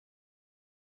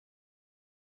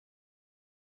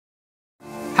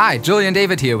Hi, Julian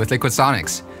David here with Liquid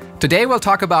Sonics. Today we'll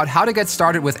talk about how to get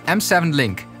started with M7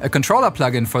 Link, a controller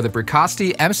plugin for the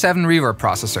Bricasti M7 reverb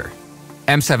processor.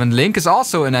 M7 Link is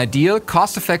also an ideal,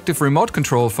 cost-effective remote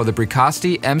control for the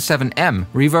Bricasti M7M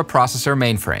reverb processor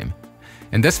mainframe.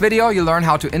 In this video, you'll learn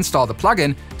how to install the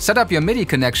plugin, set up your MIDI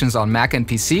connections on Mac and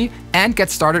PC, and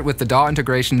get started with the DAW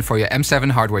integration for your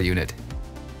M7 hardware unit.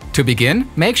 To begin,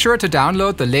 make sure to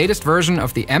download the latest version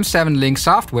of the M7 Link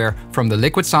software from the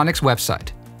Liquid Sonics website.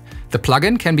 The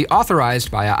plugin can be authorized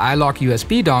via iLok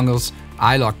USB dongles,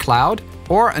 iLok Cloud,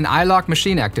 or an iLok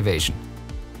machine activation.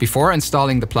 Before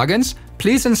installing the plugins,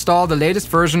 please install the latest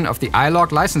version of the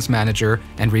iLok License Manager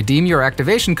and redeem your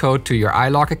activation code to your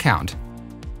iLok account.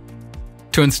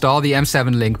 To install the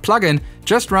M7 Link plugin,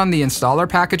 just run the installer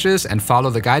packages and follow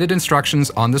the guided instructions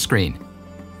on the screen.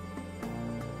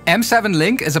 M7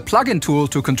 Link is a plugin tool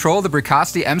to control the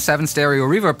Bricasti M7 stereo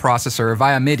reverb processor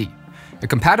via MIDI. A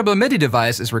compatible MIDI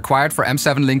device is required for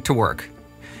M7 Link to work.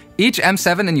 Each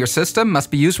M7 in your system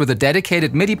must be used with a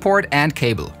dedicated MIDI port and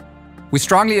cable. We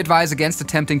strongly advise against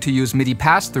attempting to use MIDI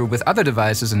pass-through with other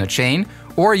devices in a chain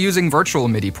or using virtual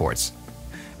MIDI ports.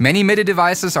 Many MIDI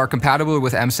devices are compatible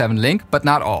with M7 Link, but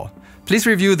not all. Please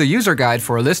review the user guide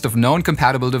for a list of known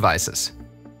compatible devices.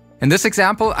 In this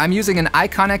example, I'm using an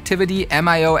iConnectivity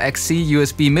MIO-XC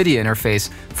USB MIDI interface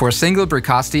for a single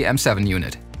Bricasti M7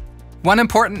 unit. One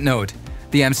important note: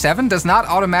 the M7 does not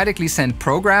automatically send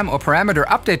program or parameter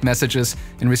update messages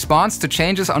in response to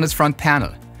changes on its front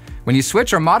panel. When you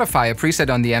switch or modify a preset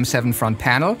on the M7 front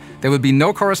panel, there will be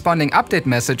no corresponding update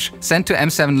message sent to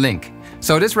M7 Link.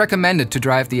 So it is recommended to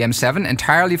drive the M7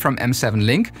 entirely from M7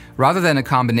 Link rather than a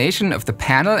combination of the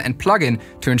panel and plugin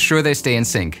to ensure they stay in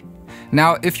sync.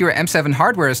 Now, if your M7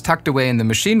 hardware is tucked away in the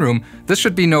machine room, this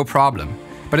should be no problem.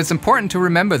 But it's important to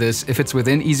remember this if it's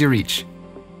within easy reach.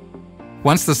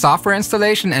 Once the software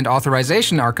installation and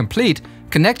authorization are complete,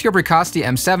 connect your Bricasti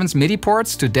M7's MIDI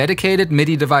ports to dedicated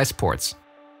MIDI device ports.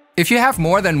 If you have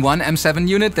more than one M7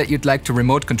 unit that you'd like to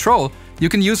remote control, you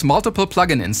can use multiple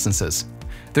plugin instances.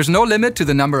 There's no limit to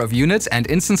the number of units and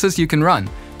instances you can run,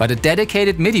 but a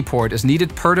dedicated MIDI port is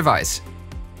needed per device.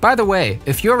 By the way,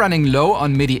 if you're running low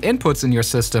on MIDI inputs in your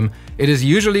system, it is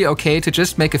usually okay to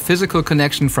just make a physical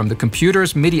connection from the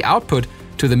computer's MIDI output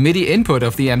to the MIDI input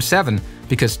of the M7,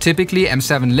 because typically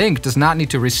M7 Link does not need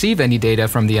to receive any data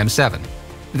from the M7.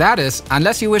 That is,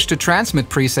 unless you wish to transmit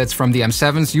presets from the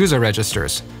M7's user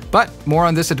registers. But more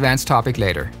on this advanced topic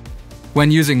later.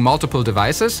 When using multiple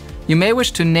devices, you may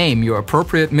wish to name your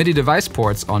appropriate MIDI device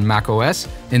ports on macOS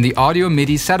in the Audio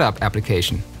MIDI Setup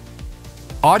application.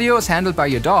 Audio is handled by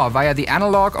your DAW via the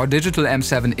analog or digital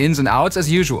M7 ins and outs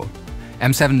as usual.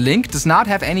 M7 Link does not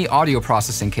have any audio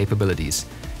processing capabilities.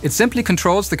 It simply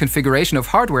controls the configuration of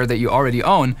hardware that you already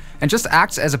own and just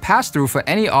acts as a pass-through for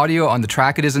any audio on the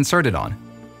track it is inserted on.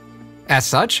 As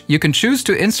such, you can choose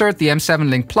to insert the M7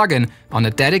 Link plugin on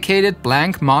a dedicated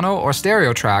blank mono or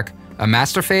stereo track, a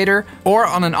master fader, or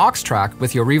on an aux track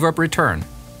with your reverb return.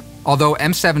 Although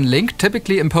M7 Link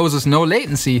typically imposes no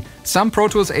latency, some Pro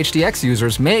Tools HDX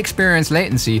users may experience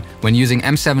latency when using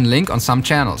M7 Link on some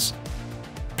channels.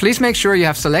 Please make sure you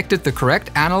have selected the correct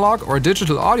analog or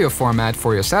digital audio format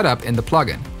for your setup in the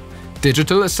plugin.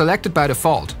 Digital is selected by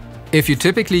default. If you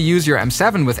typically use your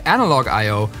M7 with analog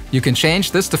I/O, you can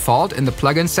change this default in the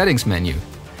plugin settings menu.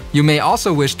 You may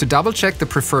also wish to double-check the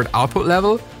preferred output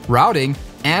level, routing,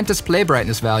 and display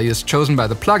brightness values chosen by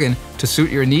the plugin to suit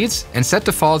your needs and set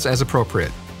defaults as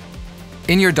appropriate.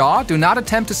 In your DAW, do not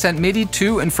attempt to send MIDI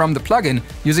to and from the plugin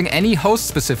using any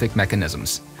host-specific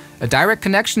mechanisms. A direct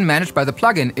connection managed by the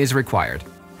plugin is required.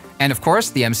 And of course,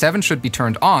 the M7 should be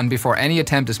turned on before any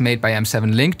attempt is made by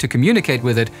M7 Link to communicate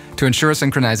with it to ensure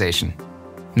synchronization.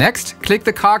 Next, click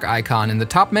the cog icon in the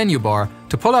top menu bar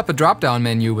to pull up a drop-down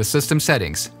menu with system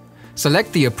settings.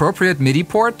 Select the appropriate MIDI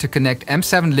port to connect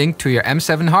M7 Link to your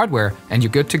M7 hardware and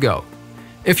you're good to go.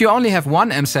 If you only have one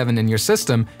M7 in your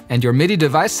system and your MIDI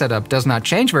device setup does not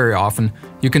change very often,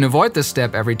 you can avoid this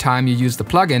step every time you use the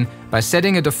plugin by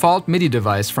setting a default MIDI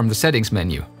device from the settings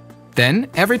menu. Then,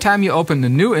 every time you open a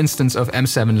new instance of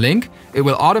M7 Link, it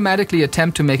will automatically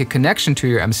attempt to make a connection to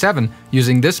your M7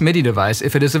 using this MIDI device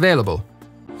if it is available.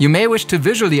 You may wish to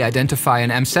visually identify an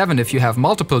M7 if you have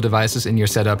multiple devices in your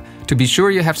setup to be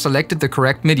sure you have selected the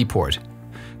correct MIDI port.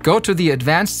 Go to the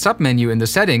Advanced submenu in the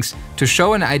settings to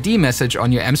show an ID message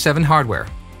on your M7 hardware.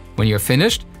 When you're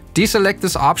finished, deselect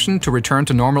this option to return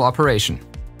to normal operation.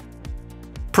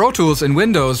 Pro Tools in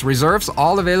Windows reserves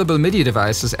all available MIDI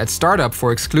devices at startup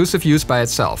for exclusive use by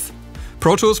itself.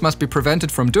 Pro Tools must be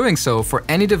prevented from doing so for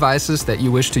any devices that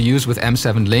you wish to use with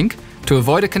M7 Link to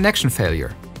avoid a connection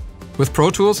failure. With Pro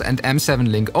Tools and M7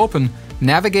 Link open,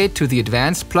 navigate to the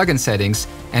Advanced Plugin settings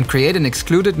and create an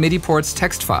excluded MIDI ports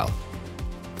text file.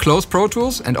 Close Pro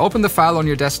Tools and open the file on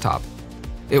your desktop.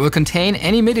 It will contain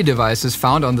any MIDI devices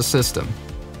found on the system.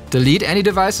 Delete any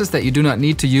devices that you do not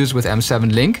need to use with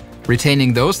M7 Link,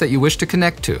 retaining those that you wish to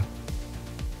connect to.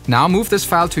 Now move this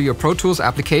file to your Pro Tools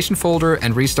application folder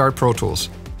and restart Pro Tools.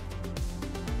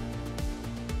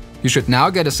 You should now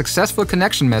get a successful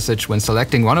connection message when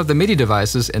selecting one of the MIDI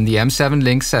devices in the M7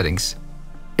 Link settings.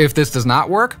 If this does not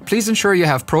work, please ensure you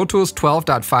have Pro Tools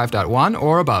 12.5.1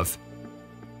 or above.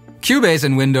 Cubase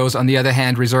in Windows, on the other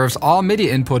hand, reserves all MIDI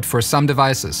input for some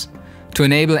devices. To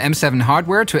enable M7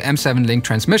 hardware to M7 Link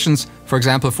transmissions, for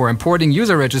example for importing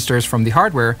user registers from the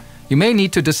hardware, you may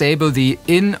need to disable the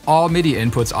In All MIDI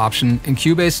Inputs option in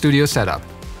Cubase Studio Setup.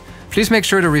 Please make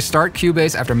sure to restart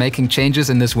Cubase after making changes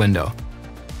in this window.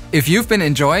 If you've been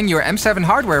enjoying your M7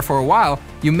 hardware for a while,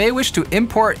 you may wish to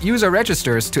import user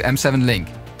registers to M7 Link.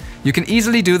 You can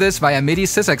easily do this via MIDI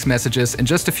sysax messages in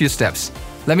just a few steps.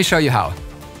 Let me show you how.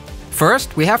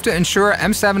 First, we have to ensure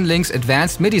M7 Link's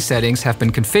advanced MIDI settings have been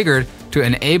configured to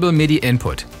enable MIDI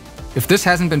input. If this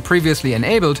hasn't been previously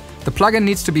enabled, the plugin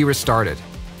needs to be restarted.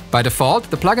 By default,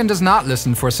 the plugin does not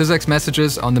listen for sysax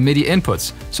messages on the MIDI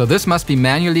inputs, so this must be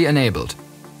manually enabled.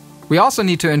 We also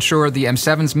need to ensure the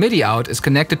M7's MIDI out is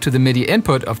connected to the MIDI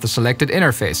input of the selected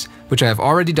interface, which I have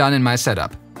already done in my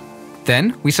setup.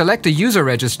 Then, we select a user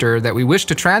register that we wish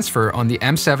to transfer on the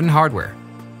M7 hardware.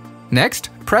 Next,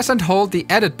 press and hold the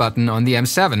Edit button on the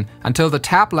M7 until the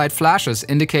tap light flashes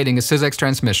indicating a sysax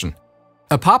transmission.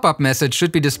 A pop-up message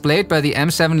should be displayed by the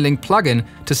M7 Link plugin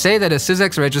to say that a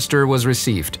sysax register was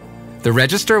received. The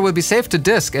register will be saved to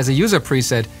disk as a user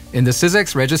preset in the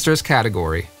sysax registers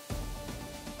category.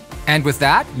 And with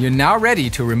that, you're now ready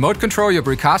to remote control your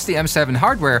Bricasti M7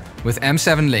 hardware with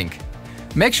M7 Link.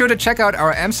 Make sure to check out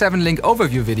our M7 Link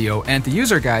overview video and the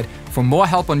user guide for more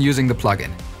help on using the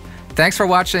plugin. Thanks for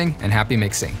watching and happy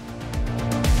mixing.